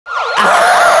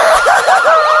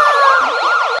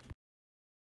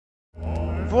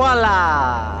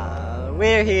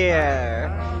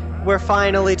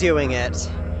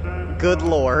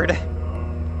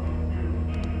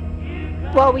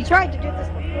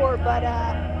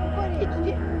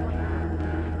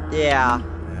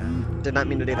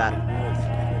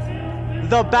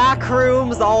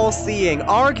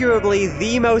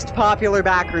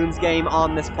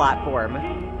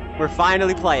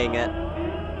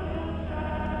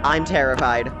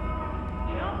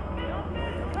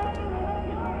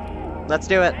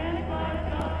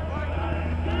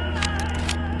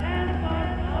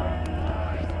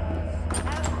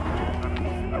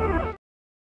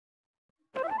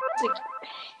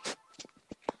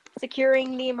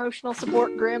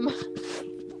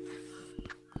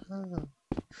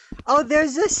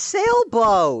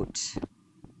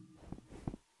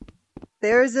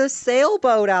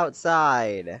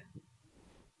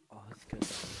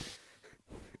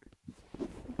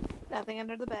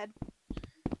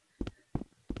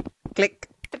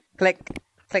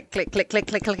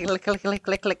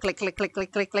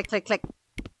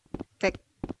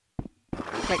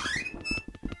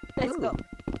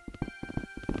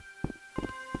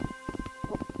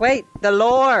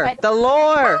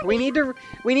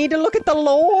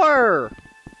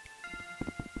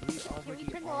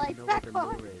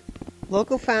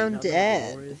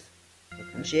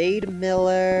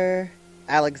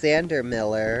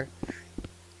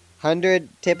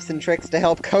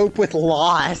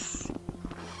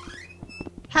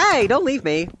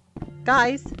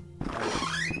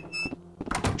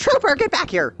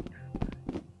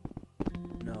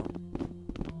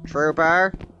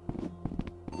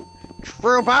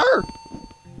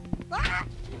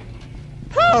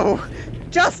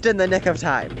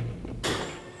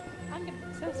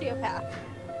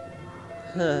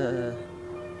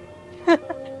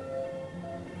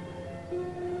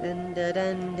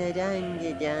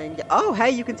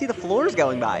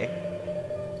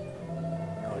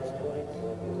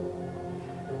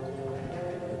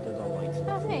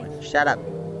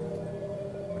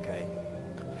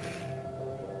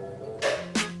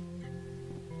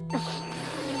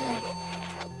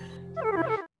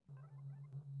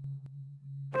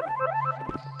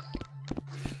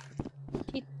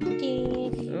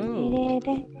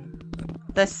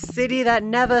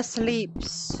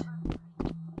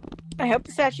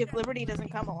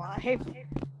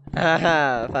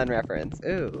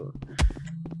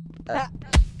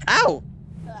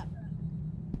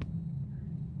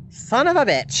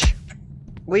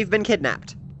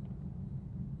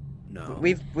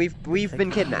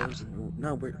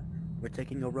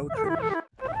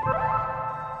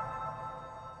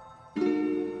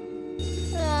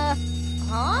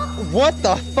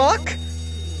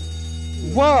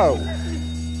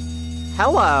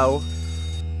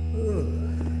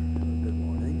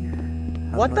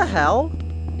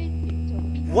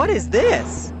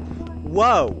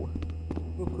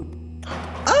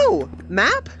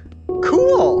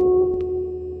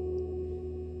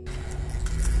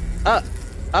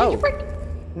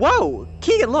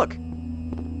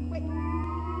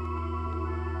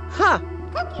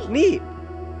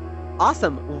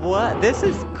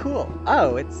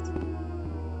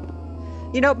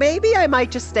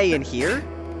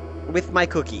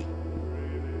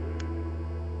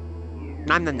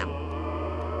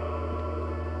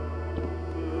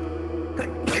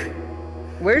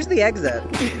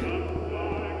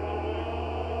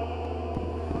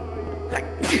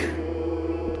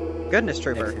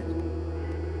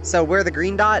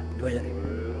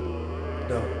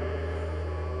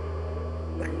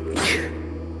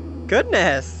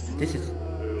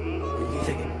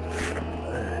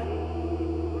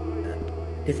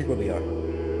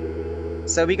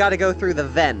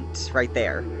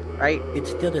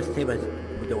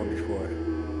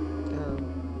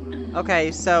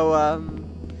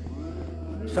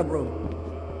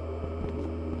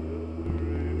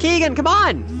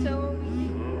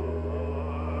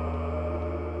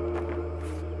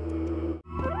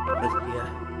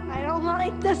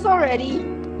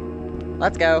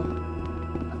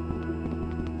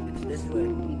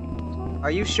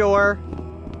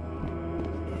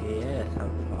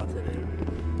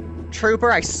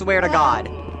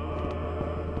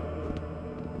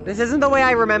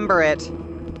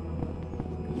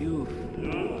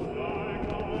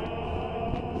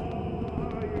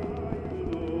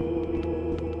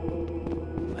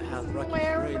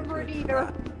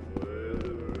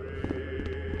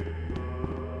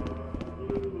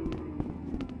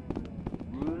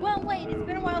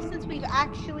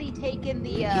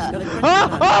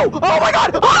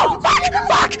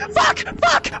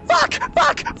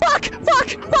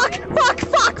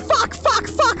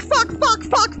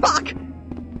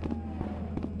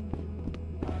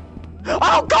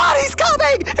Oh God, he's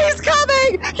coming! He's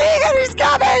coming! Keegan, he's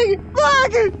coming!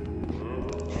 Fuck!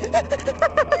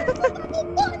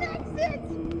 One exit!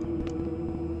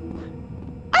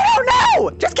 I don't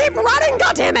know! Just keep running,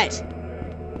 goddammit!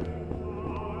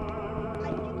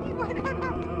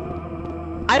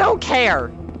 I don't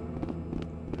care.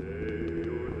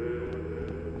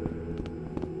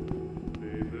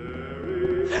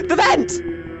 The vent!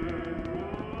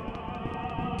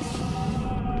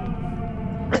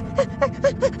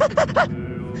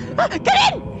 Get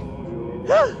in!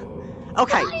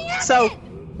 Okay, so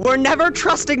we're never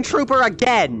trusting Trooper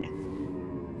again.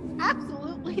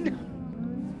 Absolutely not.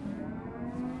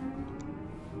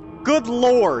 Good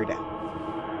lord.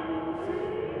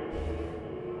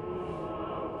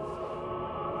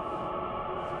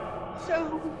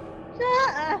 So,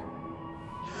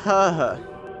 Huh.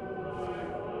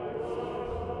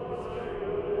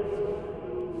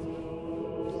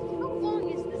 how long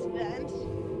is this vent?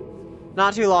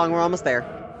 Not too long, we're almost there.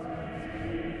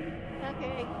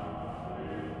 Okay.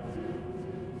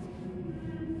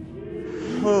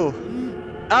 Ooh.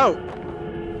 Oh!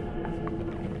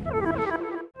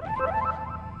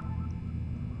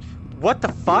 What the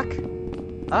fuck?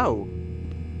 Oh.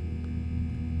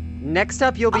 Next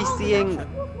up you'll be seeing...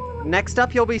 Next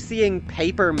up you'll be seeing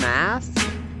paper mask.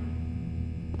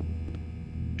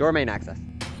 Door main access.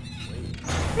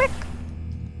 Click.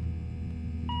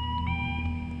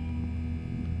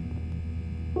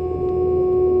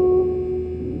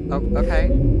 Oh, okay.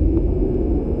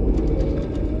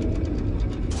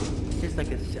 Just like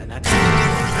an accident.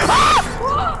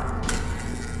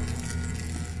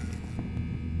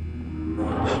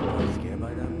 Scared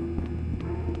by them?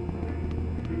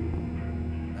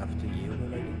 After you,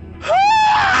 lady?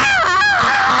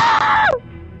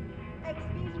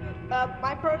 Excuse me.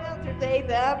 My pronouns are they,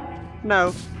 them.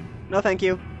 No. No, thank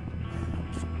you.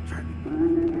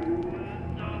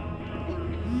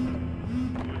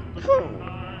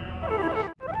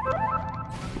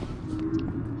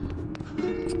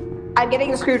 I'm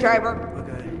getting a screwdriver.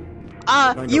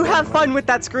 Okay. You have fun with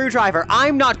that screwdriver.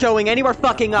 I'm not going anywhere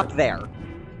fucking up there.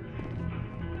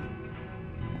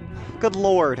 Good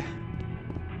lord.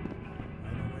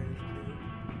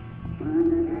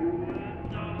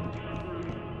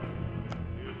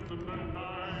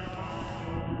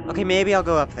 Okay, maybe I'll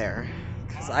go up there.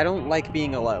 Because I don't like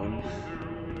being alone.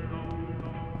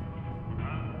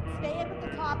 Stay up at the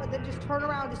top and then just turn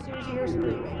around as soon as you hear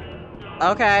screaming.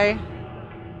 Okay.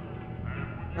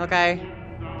 Okay.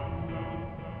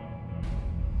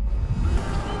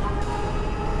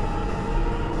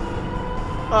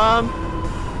 Run!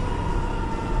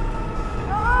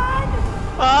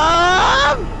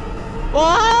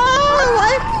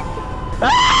 What?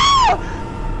 Ah!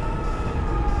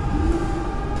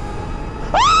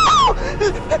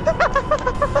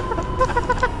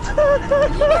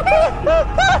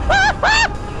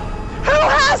 Who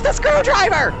has the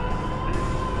screwdriver?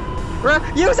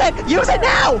 Use it! Use it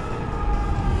now!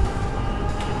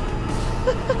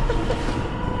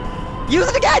 Use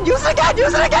it again! Use it again!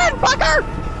 Use it again! Fucker!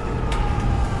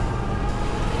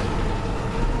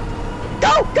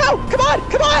 Go! Go! Come on!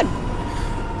 Come on!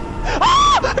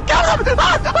 Ah! Got him!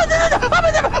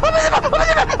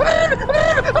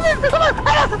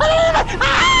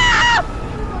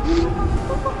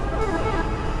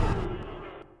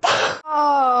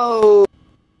 Oh.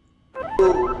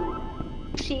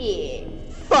 Shit.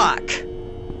 Fuck!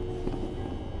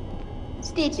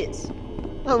 Stitches.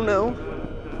 Oh no.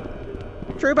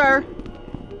 Trooper!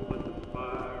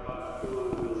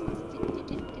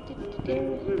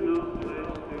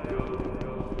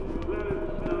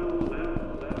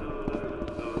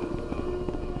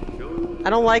 I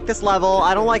don't like this level.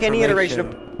 I don't like any iteration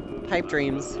of Pipe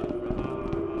Dreams.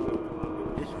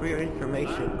 Just for your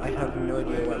information, I have no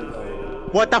idea where I'm going.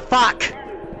 What the fuck?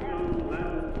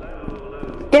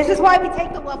 This is why we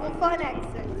take the level fun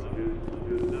exit.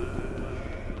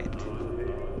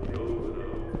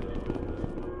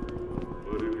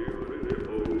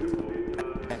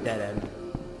 At that end.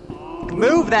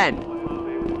 Move then!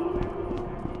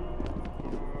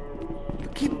 You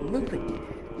keep moving.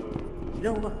 You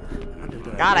know what? I'm just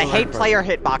gonna God, I go hate right player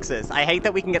hitboxes. I hate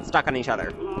that we can get stuck on each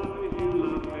other.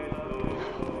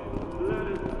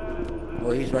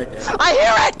 Well, he's right there. I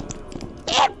hear it!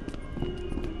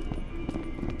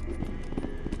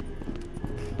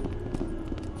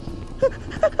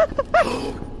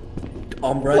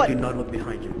 Umbra, What? do not look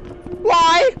behind you.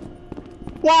 Why?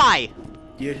 Why?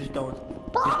 You just don't.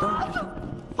 Just don't.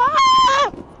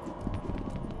 Ah!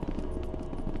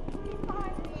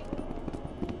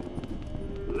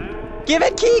 Give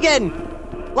it Keegan!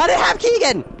 Let it have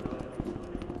Keegan!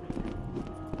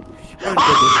 Don't go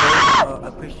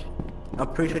this way. Oh, I'm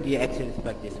pretty sure the exit is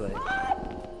back this way.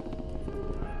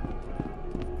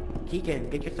 Keegan,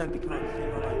 get yourself behind the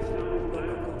same lights.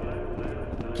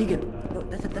 Go. Keegan, no,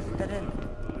 that's a dead end.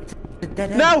 It's a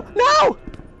dead end. No! No!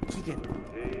 Keegan,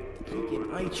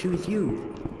 I choose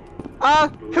you.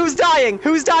 Who's dying?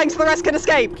 Who's dying so the rest can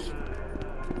escape?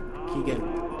 Keegan.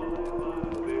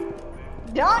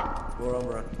 Not. Go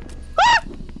over.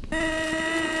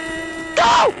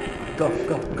 Go! Go.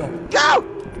 Go!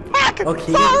 Fuck! Oh,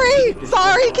 Keegan. Sorry!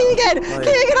 Sorry, Keegan! Oh,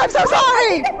 yeah. Keegan, I'm so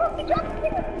sorry!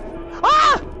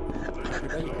 Ah! I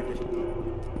forgot you could just...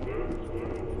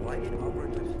 Why did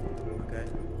Albert just... Okay.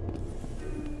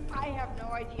 I have no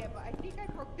idea, but I think I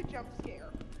broke the jump scare.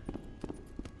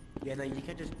 Yeah, no, you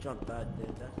can't just jump back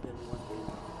there. That's the one thing.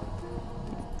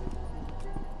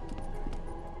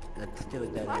 That's still a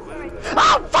dead Last time I end. did.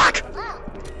 Oh, fuck! Ah!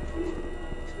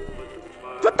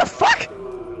 What the fuck?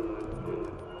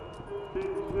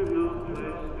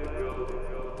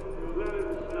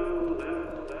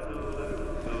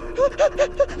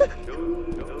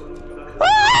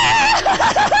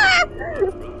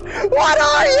 What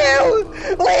are you?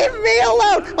 Leave me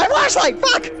alone! My flashlight!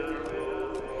 Fuck!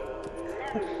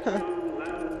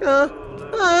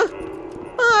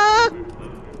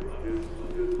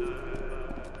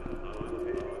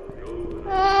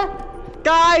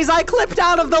 Guys, I clipped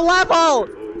out of the level!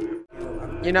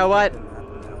 You know what?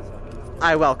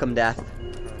 I welcome death.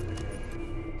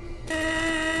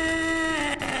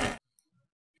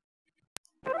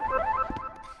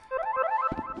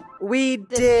 We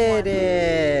did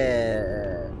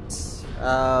it!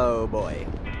 Oh boy.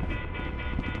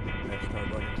 Let's start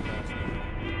running faster.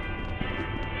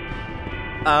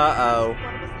 Uh-oh.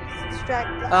 One of us needs to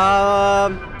distract us.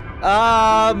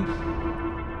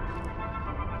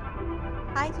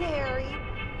 Hi, Terry.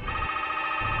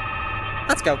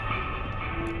 Let's go.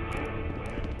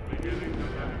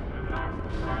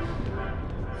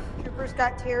 Troopers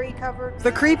got Terry covered.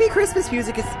 The creepy Christmas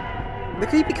music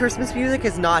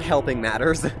is not helping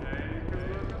matters.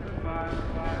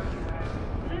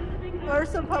 Or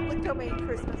some public domain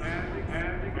Christmas.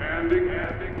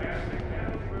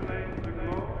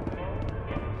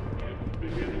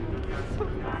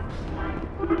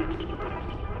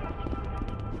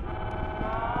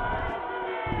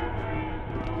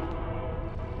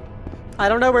 I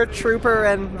don't know where Trooper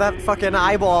and that fucking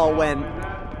eyeball went.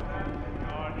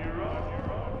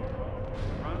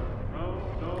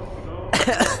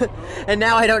 And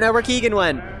now I don't know where Keegan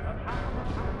went.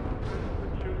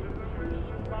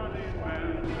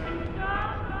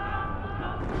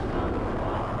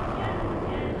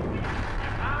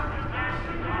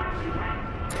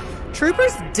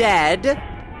 Trooper's dead.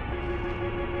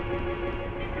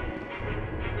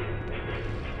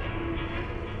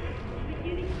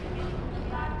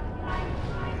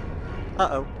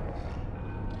 Uh-oh.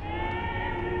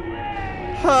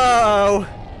 Oh!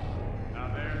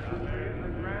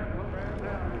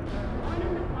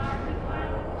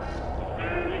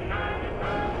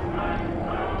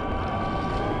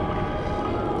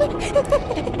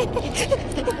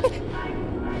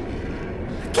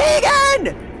 Keegan!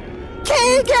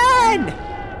 Keegan!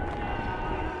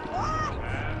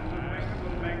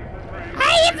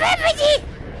 Hey, everybody!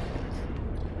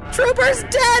 Trooper's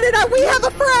dead and we have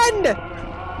a friend!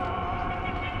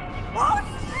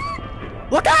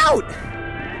 Look out!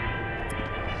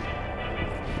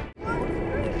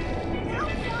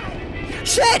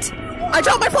 Shit! I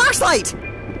dropped my flashlight!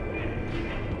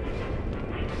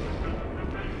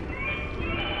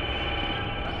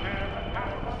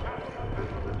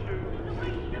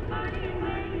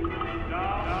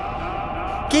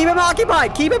 Keep him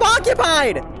occupied! Keep him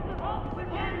occupied!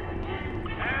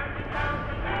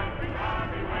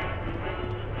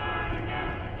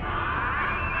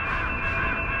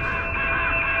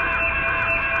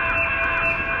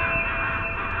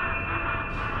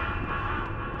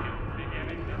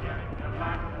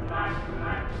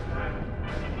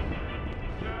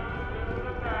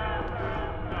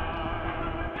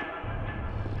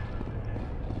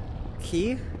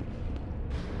 Key?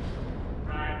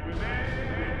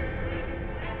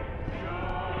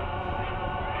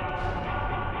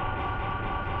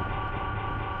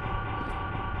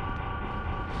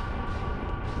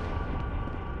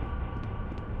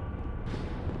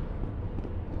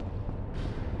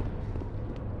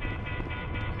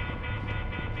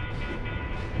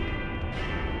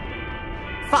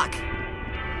 Fuck!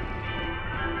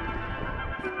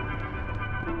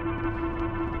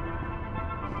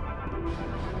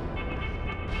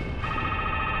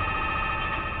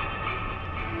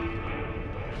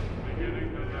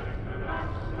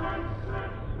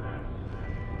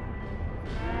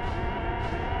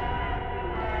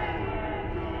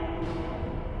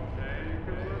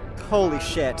 Holy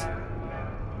shit.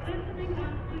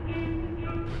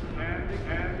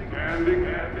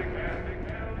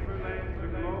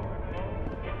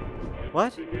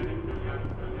 What?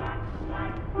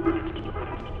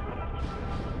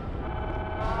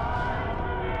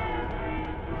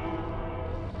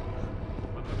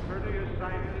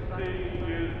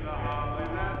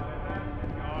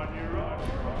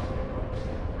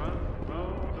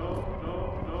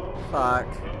 Fuck.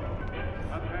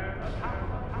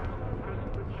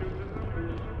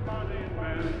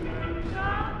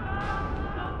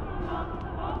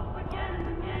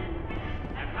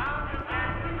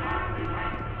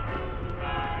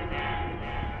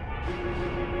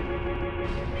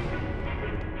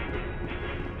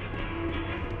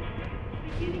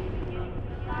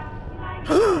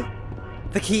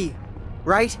 The key,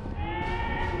 right?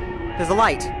 There's a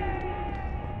light.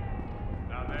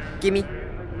 Gimme.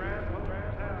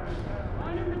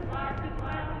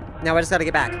 Now I just gotta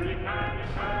get back.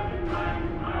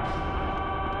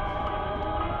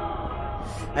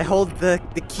 I hold the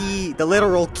key, the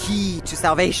literal key to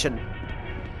salvation.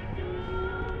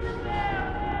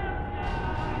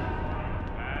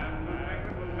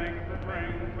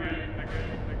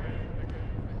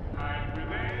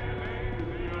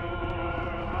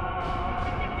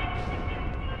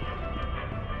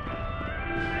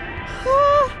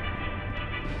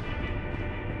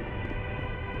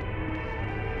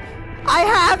 I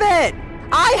have it!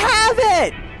 I have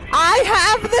it! I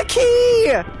have the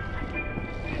key!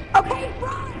 Okay,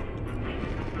 run!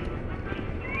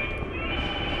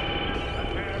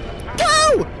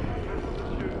 Go!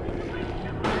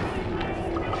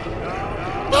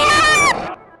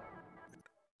 Ah!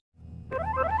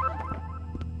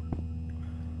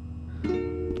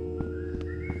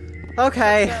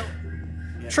 Okay.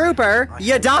 Trooper,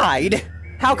 you died!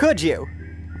 How could you?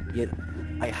 Yeah,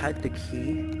 I had the key,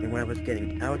 and when I was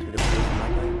getting out of the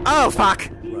place, Oh, fuck!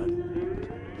 run.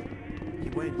 He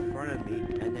went in front of me,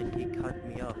 and then he cut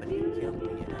me off, and he killed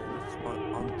me, and I just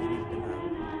spawned underneath the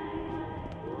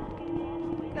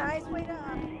map. Guys, wait up.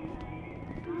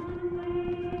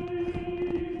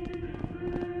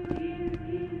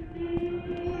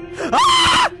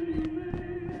 Ah!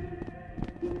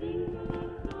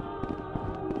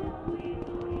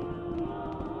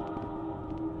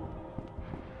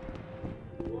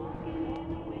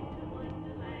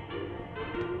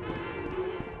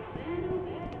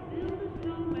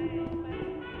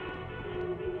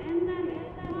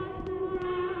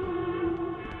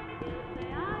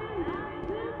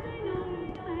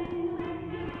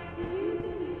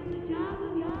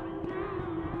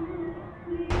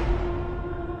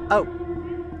 Oh.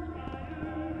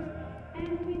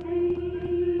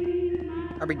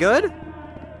 Are we good?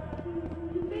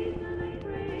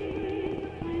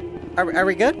 Are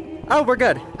we good? Oh, we're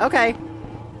good. Okay.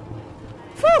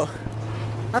 Phew.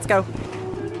 Let's go.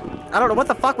 I don't know, what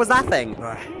the fuck was that thing?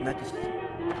 Not just...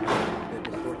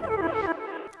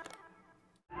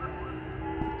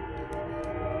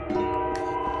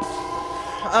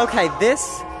 Okay,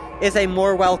 this is a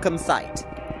more welcome sight.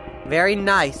 Very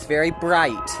nice, very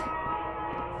bright.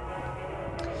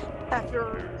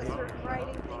 After a certain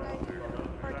writing thing I've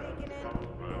partaken in.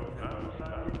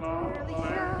 Really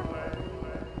sure?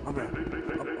 I'm right.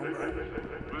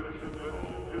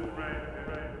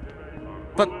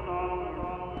 But...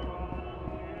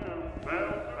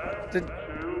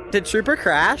 Did Trooper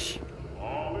crash?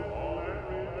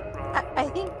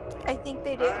 I think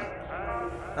they did.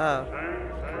 Oh.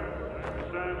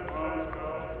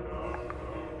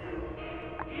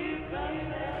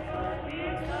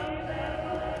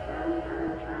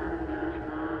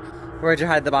 Where'd you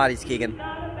hide the bodies, Keegan?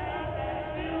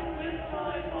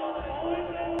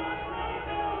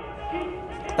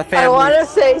 The family. I want to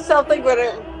say something, but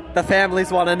The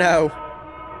families want to know.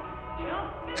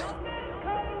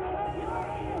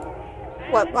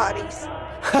 what bodies?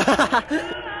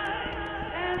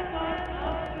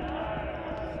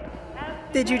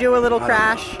 Did you do a little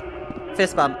crash?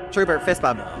 Fist bump. Trooper, fist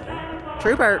bump.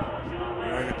 Trooper.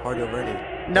 We're in a party already.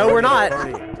 No, we're not.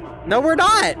 No, we're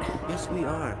not. Yes, we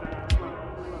are.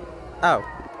 Oh.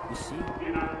 You see?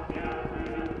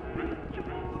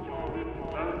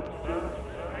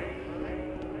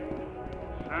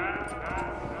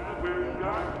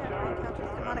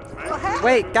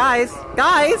 Wait, guys.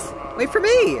 Guys! Wait for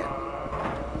me!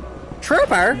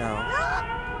 Trooper? No.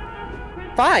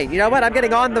 Fine, you know what? I'm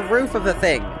getting on the roof of the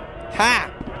thing. Ha!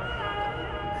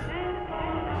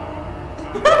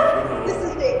 This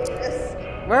is dangerous.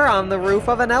 We're on the roof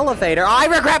of an elevator. I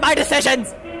regret my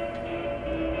decisions!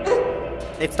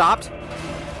 It stopped.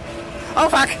 Oh,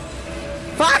 fuck!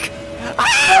 Fuck!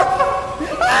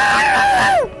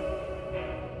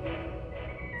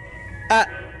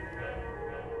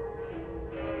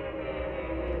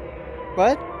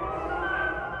 What?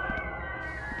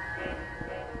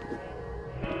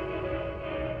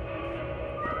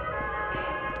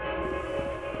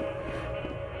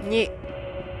 Nyeh.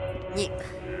 Nyeh.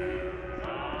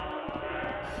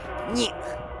 Nyeh.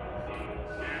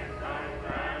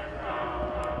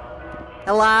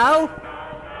 Hello?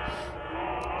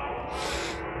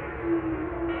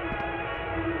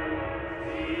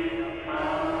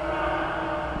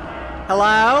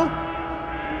 Hello?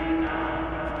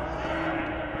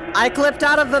 I clipped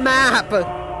out of the map!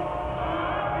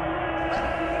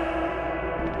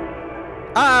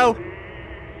 Uh-oh!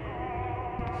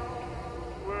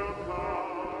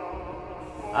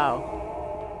 Oh.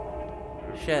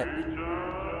 Shit.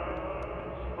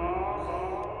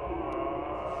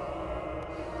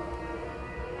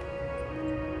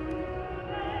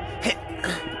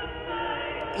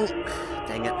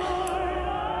 Dang it.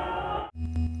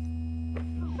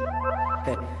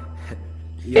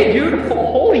 Hey dude,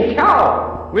 holy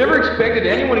cow! We never expected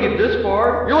anyone to get this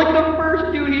far. You're like the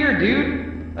first dude here,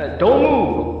 dude. Don't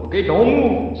move, okay? Don't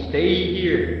move. Stay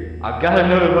here. I've got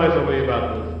another advice I'll tell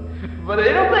about this. But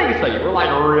it'll take a second. We're like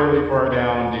really far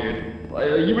down,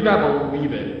 dude. You would not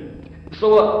believe it.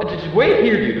 So just wait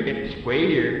here, dude, okay? Just wait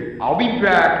here. I'll be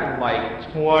back in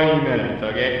like 20 minutes,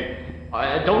 okay?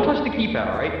 Don't touch the keypad,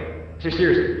 alright?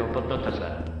 Seriously, don't touch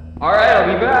that. Alright,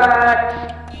 I'll be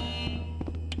back!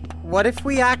 What if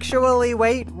we actually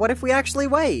wait? What if we actually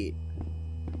wait?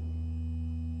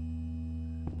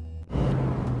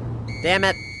 Damn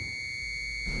it.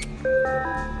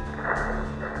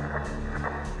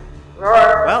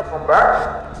 Alright, Well. I'm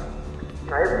back.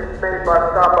 I have made my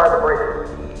stop by the break.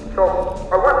 So,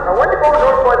 I went to go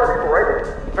notify the people, right?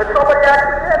 And somebody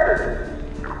actually answered.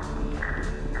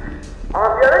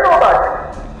 Yeah, they know about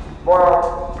you.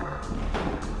 Well,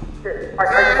 I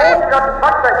told you not to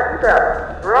touch that keypad.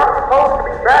 You're not supposed to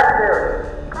be back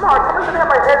there. Come on, come and have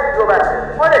my head to go back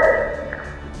there. What is it?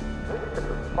 This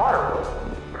is a fire.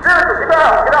 Seriously, get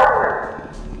out from there.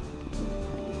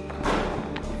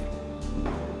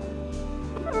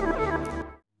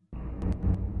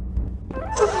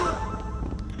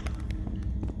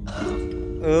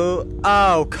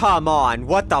 Oh, come on.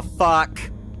 What the fuck?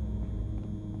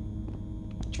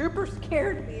 Trooper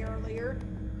scared me earlier.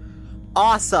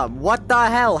 Awesome. What the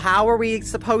hell? How are we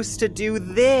supposed to do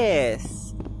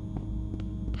this?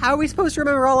 How are we supposed to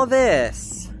remember all of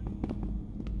this?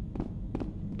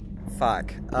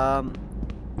 Fuck.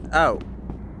 Oh.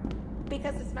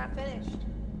 Because it's not finished.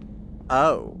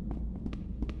 Oh.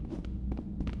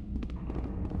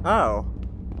 Oh.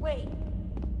 Wait.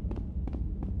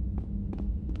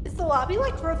 Is the lobby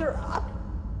like further up?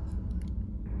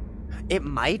 It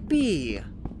might be.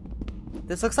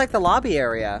 This looks like the lobby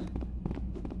area.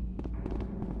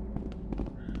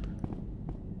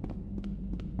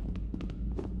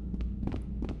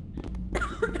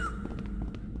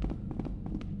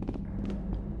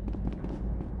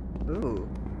 Ooh.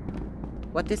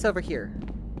 What this over here?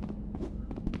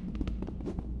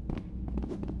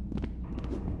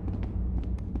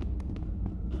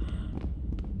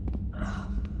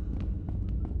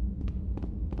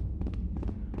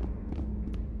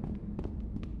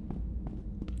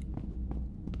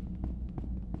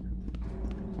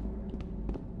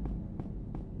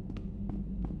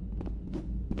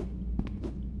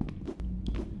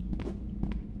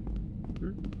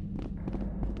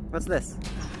 What's this?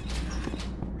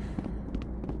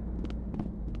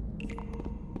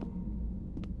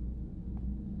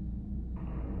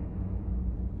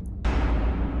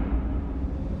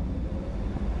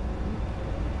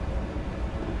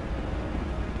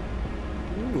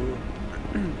 Ooh.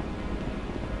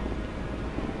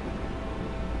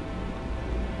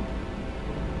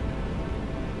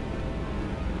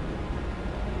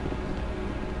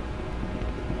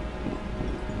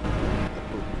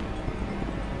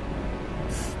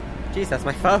 Jeez, that's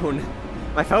my phone.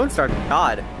 My phone started.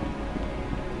 God.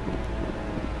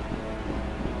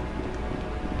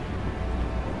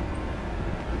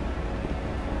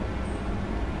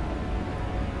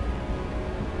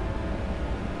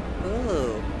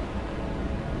 Ooh.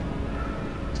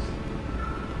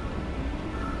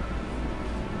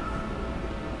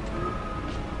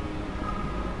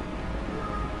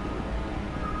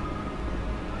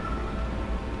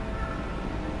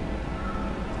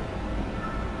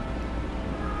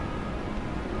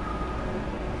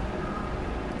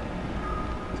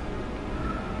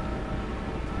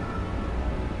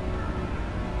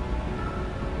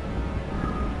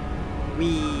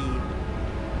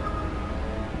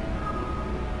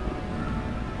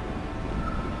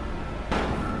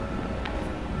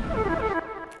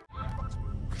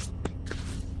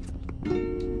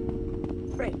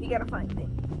 gotta find it.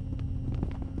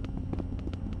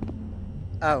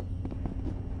 Oh.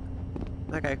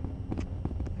 Okay.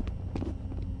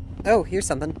 Oh, here's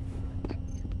something.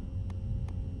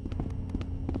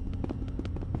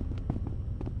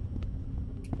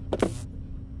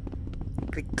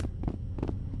 Click.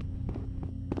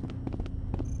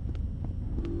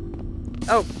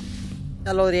 Oh!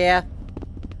 Hello there.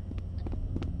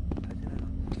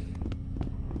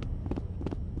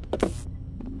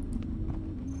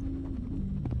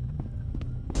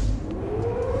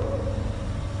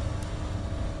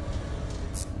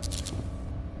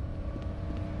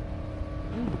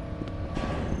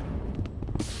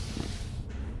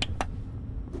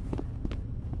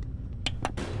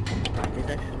 It's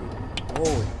actually...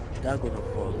 Oh, that goes up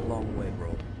for a long way,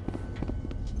 bro.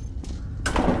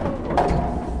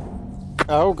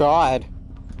 Oh god.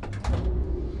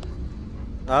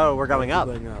 Oh, we're going up.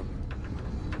 Going up.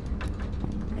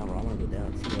 No, bro, I wanna go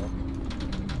down. See ya.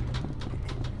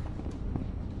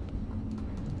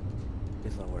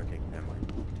 It's not working. Never mind.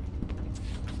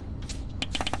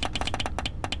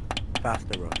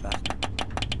 Faster, bro. Faster.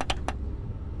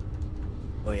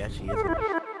 Oh, yeah, she is.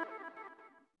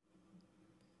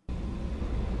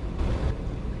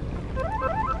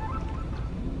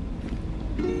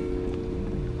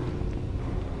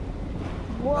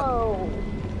 Whoa.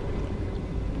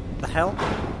 The hell?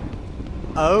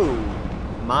 Oh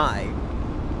my.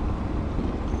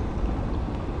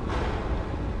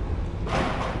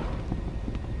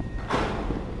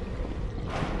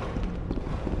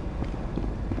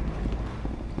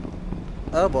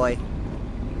 Oh boy.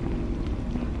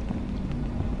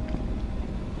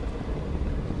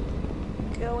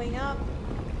 Going up.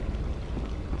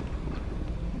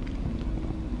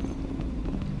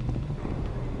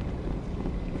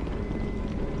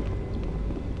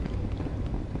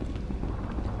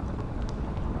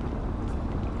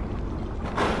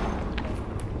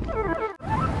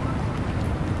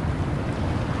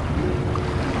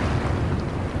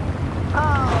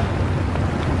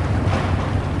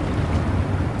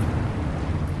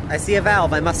 I see a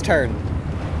valve, I must turn.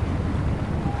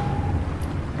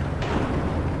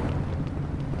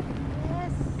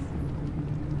 Yes.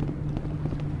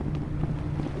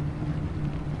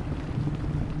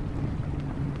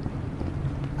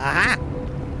 Aha!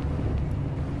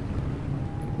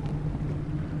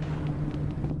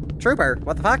 Trooper,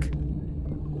 what the fuck?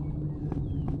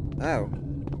 Oh.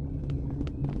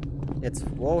 It's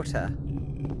water.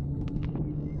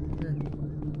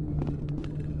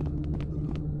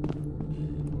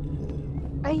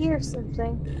 I hear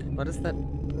something. What is that?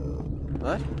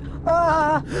 What?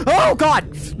 Ah! Oh god!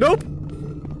 Nope!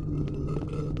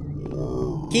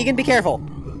 Keegan, be careful.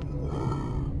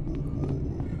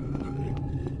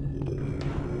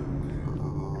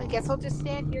 I guess I'll just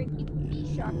stand here and keep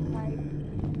the shock tight.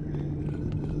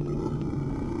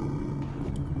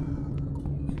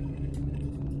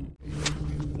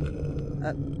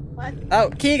 What? Oh,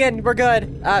 Keegan, we're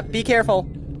good. Be careful.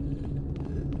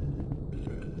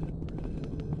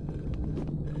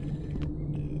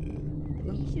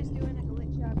 He's just doing a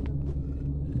glitch job.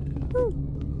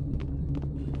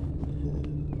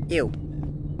 Ew.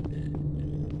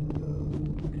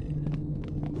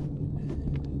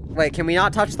 Wait, can we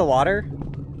not touch the water?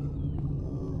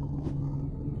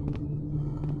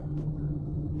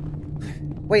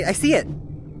 Wait, I see it.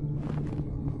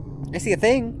 I see a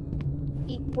thing.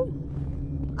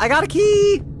 I got a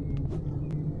key!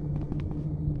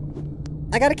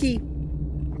 I got a key.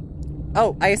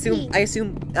 Oh, I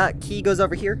assume, key goes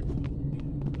over here.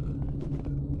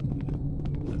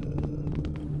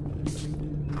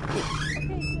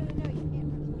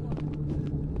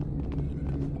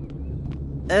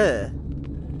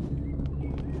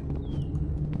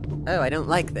 Oh, I don't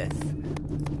like this.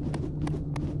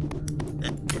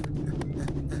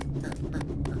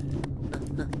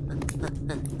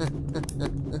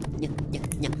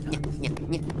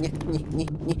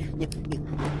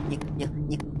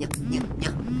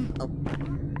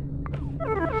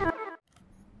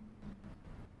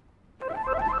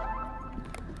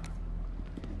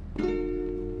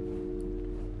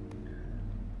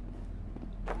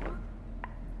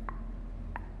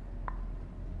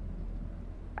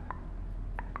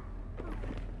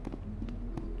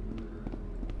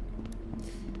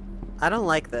 I don't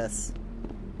like this.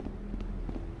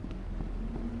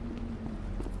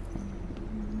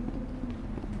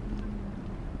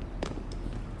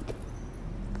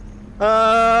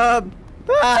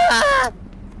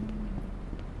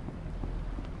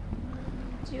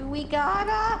 Do we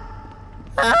gotta?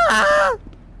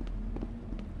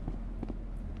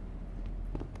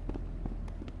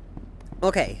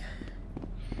 Okay.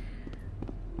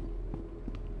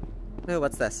 Oh,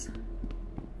 what's this?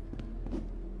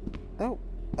 Oh.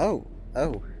 Oh.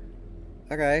 Oh.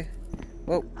 Okay.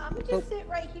 Whoa. I'm gonna just sit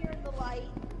right here in the light.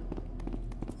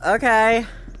 Okay.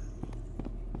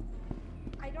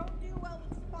 I don't do well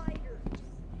with spiders.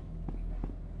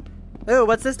 Oh,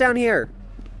 what's this down here?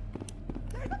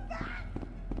 There's a bat!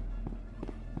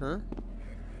 Huh?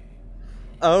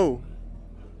 Oh.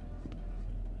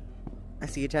 I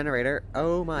see a generator.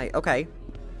 Oh my. Okay.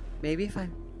 Maybe if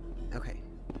I'm... Okay.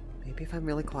 Maybe if I'm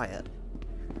really quiet.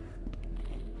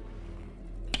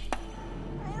 I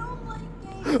don't like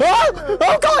games. Oh!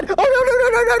 Oh god! Oh no no no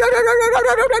no no no no no no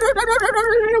no no no no no no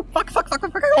no no! Fuck fuck fuck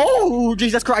fuck fuck! Oh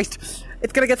Jesus Christ!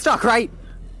 It's gonna get stuck, right?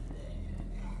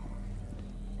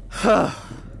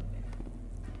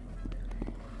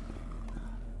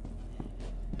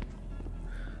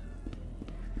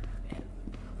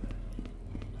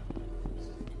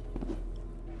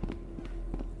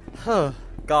 Oh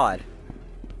God.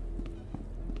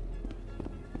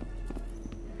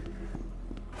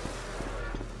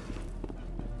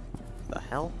 The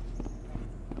hell?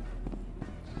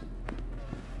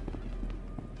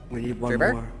 We need one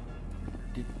Trooper? more.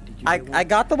 Did you I get one? I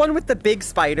got the one with the big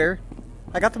spider.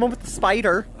 I got the one with the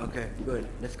spider. Okay, good.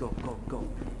 Let's go, go,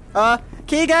 go.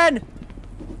 Keegan!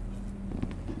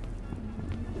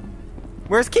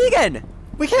 Where's Keegan?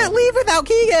 We can't leave without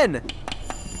Keegan!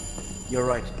 You're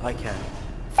right, I can.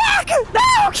 Fuck!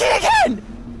 No, Keegan!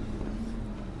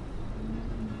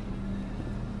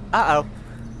 Uh-oh.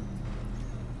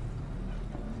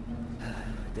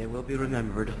 They will be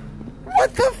remembered.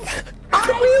 What the f-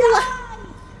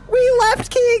 We left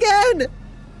Keegan!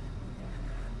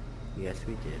 Yes,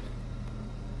 we did.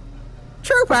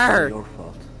 Trooper! Your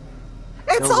fault.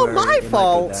 It's Don't all worry, my it might go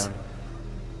fault! down.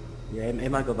 Yeah, it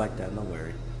might go back down, don't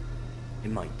worry.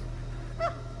 It might.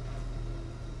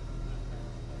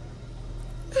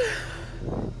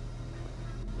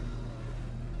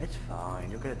 It's fine,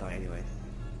 you're gonna die anyway.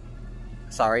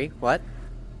 Sorry, what?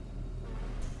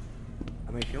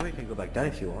 I mean, if you want, you can go back down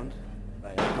if you want.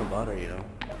 Like, it's no bother, you know.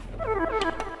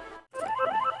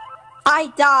 I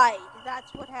died.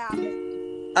 That's what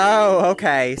happened. Oh,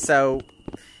 okay, so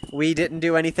we didn't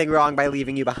do anything wrong by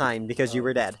leaving you behind because you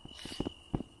were dead.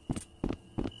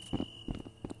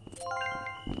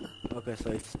 Okay,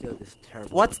 so it's still this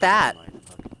terrible... What's that? Okay,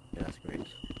 yeah, that's great.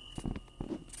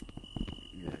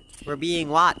 Yeah. We're being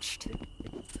watched.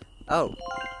 Oh.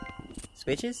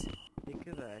 Switches? They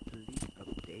could have at least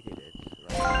updated it,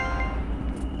 right?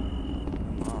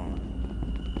 Come on.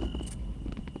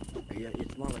 Yeah,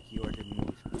 it's not like you are the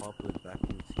most popular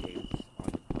Backrooms games on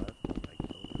the platform, like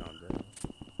open on there.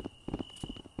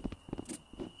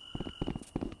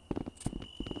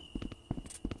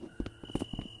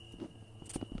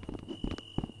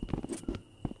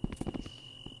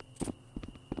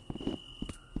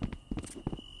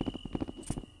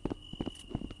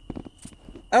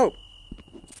 Oh!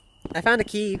 I found a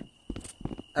key.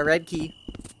 A red key.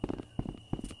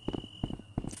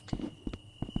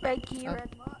 Red key, Oh. red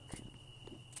lock.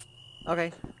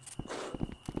 Okay.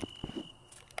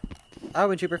 Oh,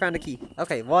 and Trooper found a key.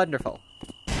 Okay, wonderful.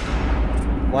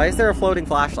 Why is there a floating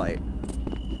flashlight?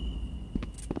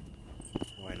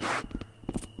 Why not?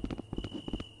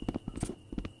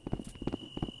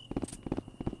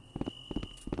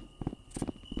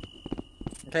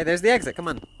 Okay, there's the exit, come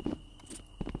on.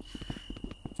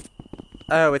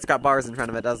 Oh, it's got bars in front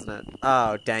of it, doesn't it?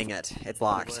 Oh, dang it. It's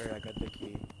locked. Don't worry, I got the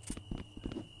key.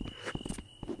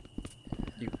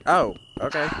 Oh,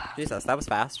 okay. Jesus, that was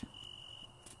fast.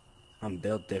 I'm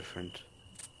built different.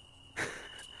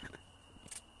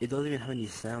 It doesn't even have any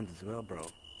sound as well, bro.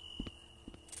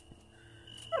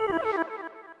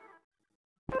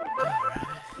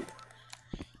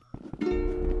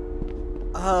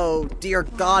 Oh, dear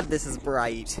God, this is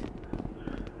bright.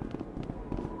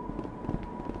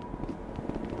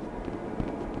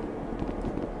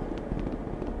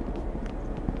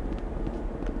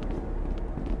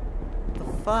 The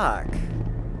fuck?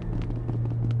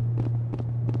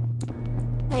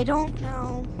 I don't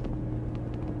know.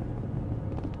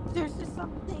 There's just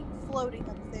something floating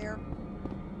up there.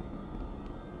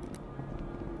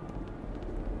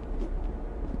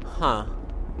 Huh.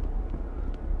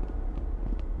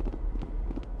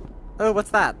 Oh,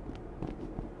 what's that?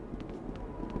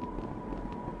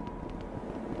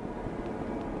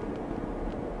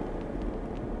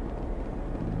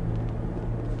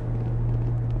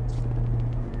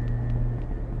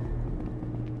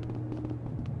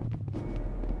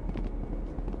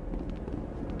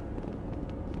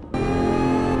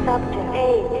 Subject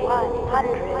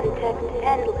A-100 detected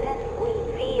endless. We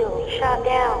feel shut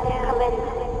down.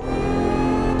 Commencing.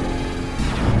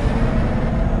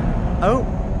 Oh.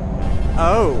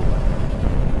 Oh.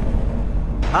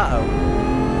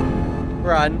 Uh-oh.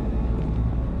 Run.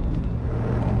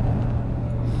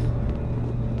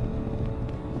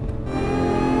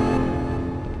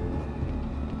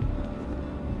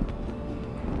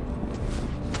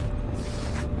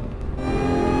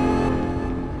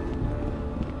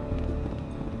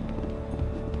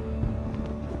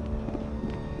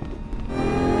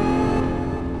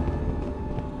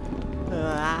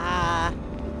 Ah.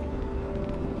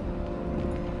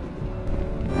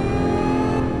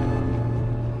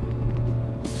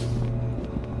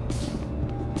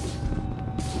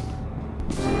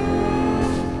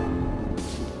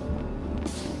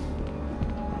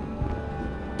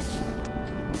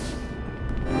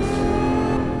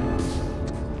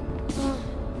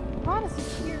 A lot of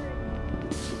security.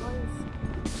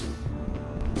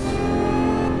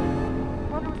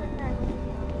 What was it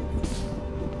next?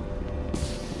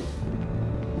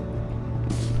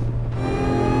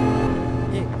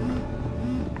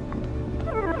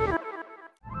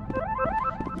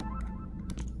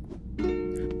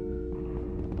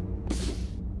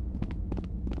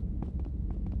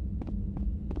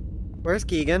 Where's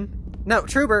Keegan? No,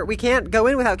 Trooper, we can't go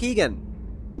in without Keegan.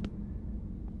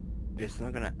 It's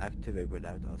not gonna activate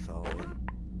without us all in.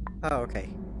 Oh, okay.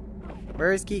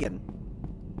 Where is Keegan?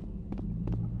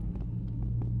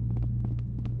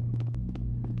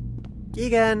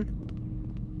 Keegan!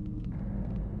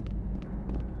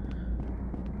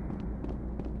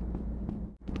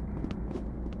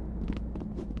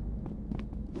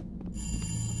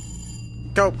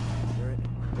 Go!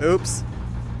 Oops.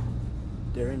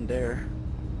 They're in there.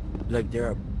 Like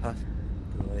they're past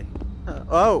the way.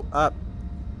 Oh, Hi,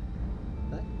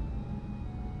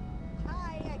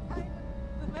 I kind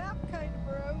of, the map kind of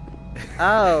broke.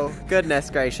 oh, goodness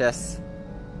gracious.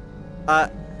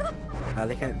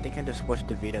 They can just watch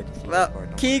the video to see Well, this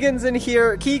part. Keegan's in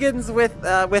here. Keegan's with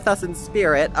us in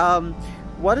spirit.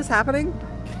 What is happening?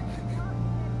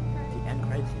 The end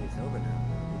credits scene is over now.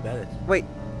 You bet it. Wait,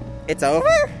 it's over?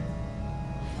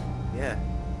 Yeah.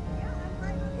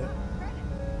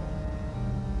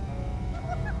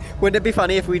 Wouldn't it be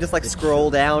funny if we just like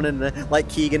scroll down and like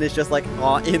Keegan is just like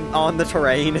on the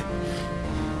terrain?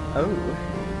 Oh,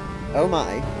 oh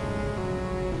my.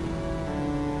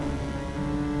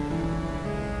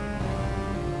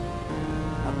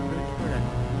 I'm pretty sure that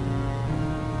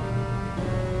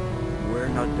we're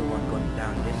not the one going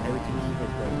down. This everything here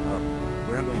is going up.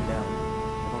 We're not going down.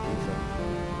 I don't think so.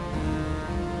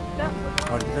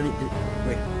 Oh, there's only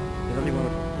wait. There's only one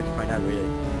way to find out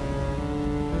really.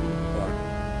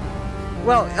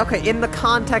 Well, okay, in the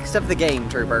context of the game,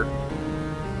 Trooper.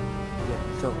 Yeah,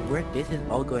 so this is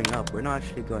all going up. We're not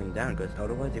actually going down, because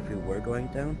otherwise if we were going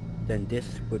down, then this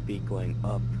would be going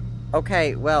up.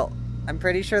 Okay, well, I'm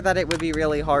pretty sure that it would be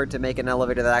really hard to make an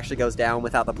elevator that actually goes down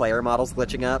without the player models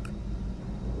glitching up.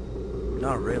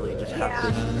 Not really, just have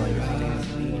this like same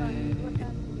speed.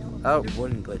 Oh. It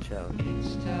wouldn't glitch out.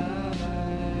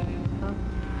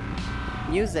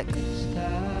 Music.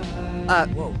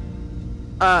 Whoa.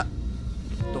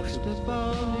 Don't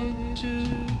shoot.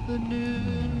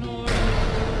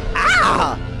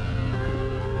 Ah!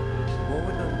 What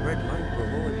was those red lights, bro?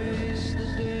 What was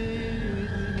that?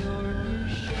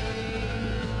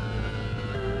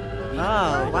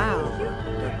 Oh, wow.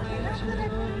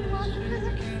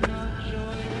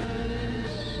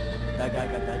 That guy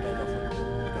got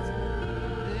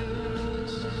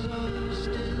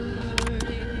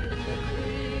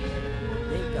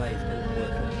This guy is gonna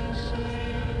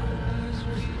work.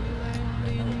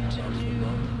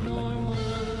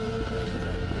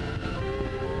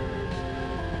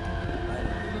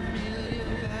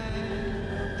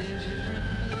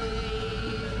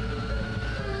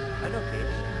 I don't care.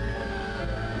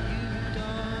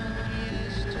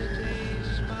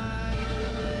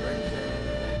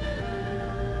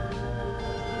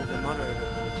 There's a moderator.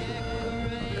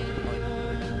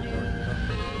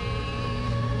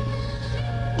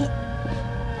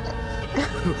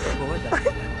 What was that?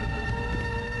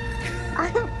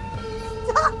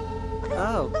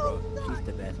 Oh. She's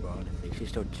the best, bro, honestly.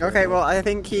 She's so chill. Okay, well, I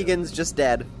think Keegan's just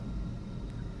dead.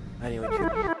 Anyway,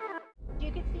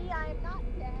 You can see I am not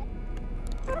dead.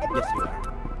 yes, you are.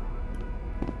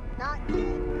 Not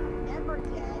dead. Never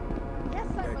dead. Yes,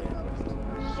 I'm You're a dead.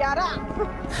 ghost. Shut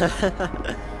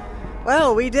up.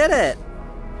 Well, we did it!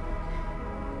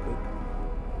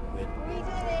 Good. We did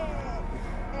it.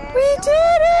 And We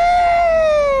did it!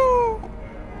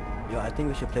 Yo, I think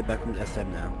we should play Backrooms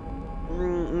SM now.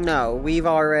 No, we've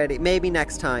already... Maybe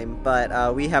next time,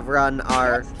 but we have run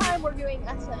our... Next time we're doing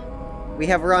SM. We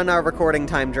have run our recording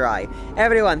time dry.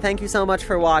 Everyone, thank you so much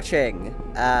for watching.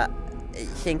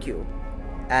 Thank you.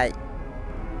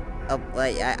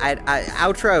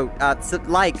 Outro,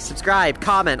 like, subscribe,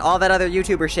 comment, all that other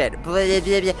YouTuber shit.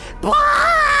 Bye!